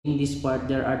In this part,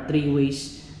 there are three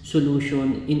ways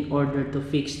solution in order to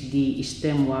fix the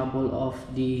stem wobble of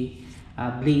the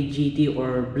Blade GT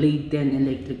or Blade 10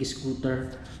 electric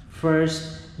scooter.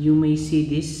 First, you may see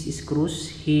these screws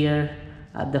here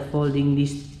at the folding,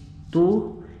 these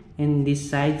two and this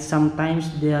side. Sometimes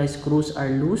the screws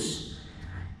are loose,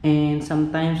 and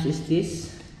sometimes is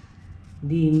this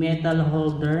the metal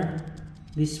holder.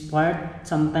 This part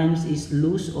sometimes is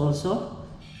loose also,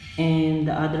 and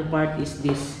the other part is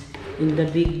this in the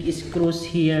big screws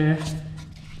here,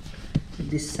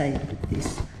 this side,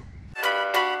 this.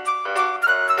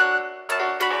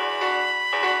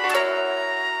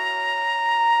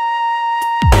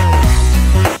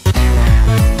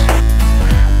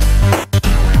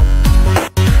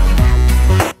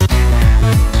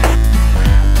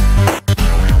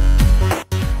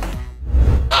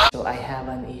 So I have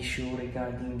an issue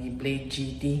regarding the Blade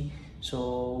GT.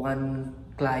 So one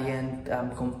client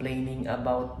complaining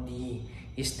about the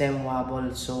stem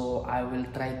wobble, so I will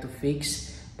try to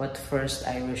fix, but first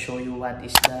I will show you what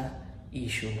is the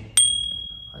issue.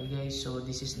 Hi guys, so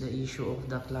this is the issue of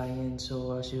the client.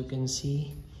 So as you can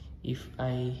see, if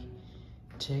I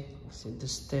check, so the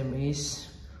stem is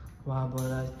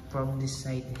wobble from this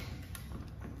side.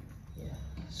 Yeah,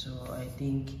 so I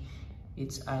think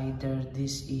it's either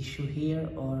this issue here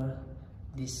or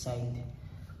this side.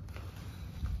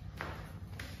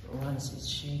 Once it's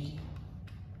shaking,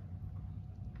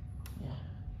 yeah,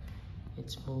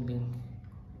 it's moving.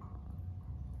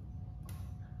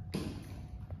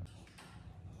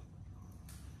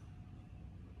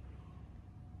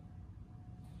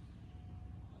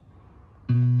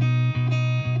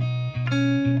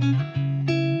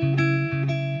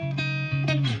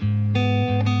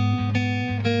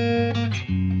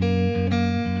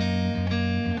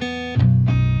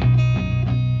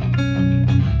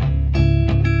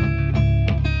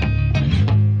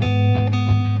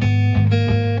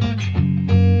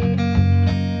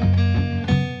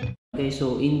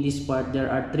 So in this part,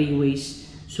 there are three ways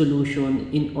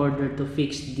solution in order to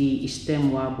fix the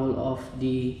stem wobble of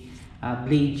the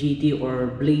Blade GT or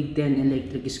Blade 10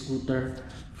 electric scooter.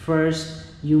 First,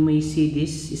 you may see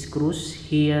these screws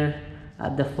here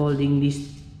at the folding,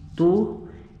 these two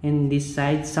and this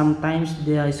side. Sometimes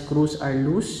the screws are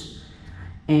loose,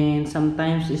 and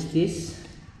sometimes is this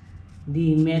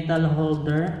the metal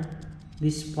holder.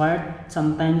 This part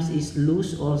sometimes is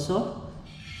loose also,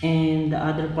 and the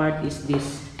other part is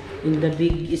this in the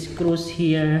big screws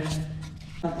here.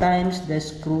 Sometimes the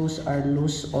screws are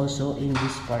loose also in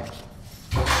this part.